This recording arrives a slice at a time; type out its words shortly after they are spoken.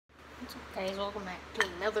What's up, guys? Welcome back to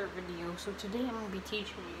another video. So today I'm going to be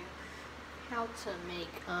teaching you how to make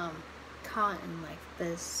cotton like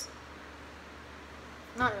this.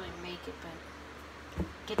 Not really make it, but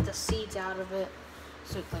get the seeds out of it.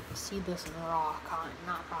 So it's like seedless and raw cotton,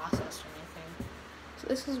 not processed or anything. So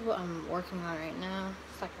this is what I'm working on right now.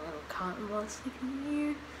 It's like a little cotton ball sticking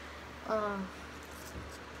here.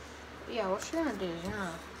 Yeah, what you're gonna do is you're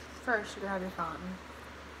gonna first grab your cotton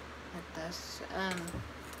like this, and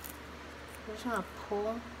you're just gonna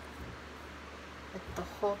pull like the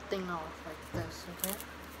whole thing off like this, okay?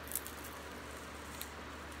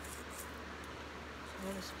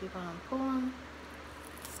 So just keep on pulling,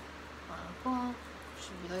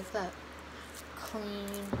 should be like that. Clean,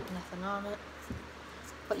 nothing on it.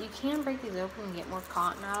 But you can break these open and get more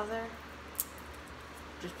cotton out of there,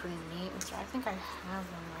 which is pretty neat. Which I think I have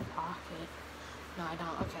one in my pocket. No, I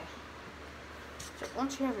don't. Okay. So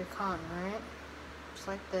once you have your cotton, right, just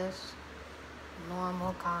like this,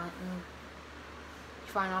 normal cotton,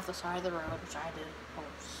 you find off the side of the road, which I did. Oh,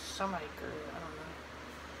 somebody grew it. I don't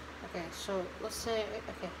know. Okay, so let's say,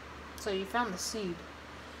 so you found the seed,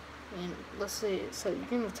 and let's say, so you're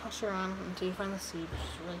gonna toss around until you find the seed, which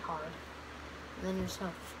is really hard. And then you're just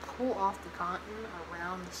gonna pull off the cotton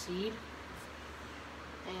around the seed,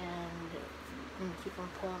 and you're gonna keep on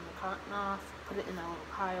pulling the cotton off, put it in that little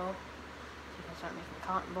pile, so you can start making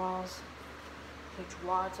cotton balls, huge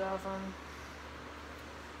wads of them.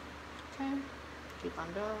 Okay, keep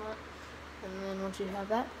on doing it, and then once you have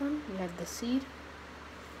that done, you have the seed.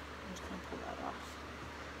 I'm just gonna pull that off,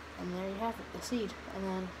 and there you have it, the seed. And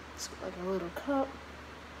then it's like a little cup,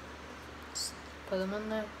 just put them in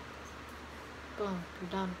there, boom,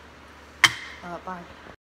 you're done. Bye.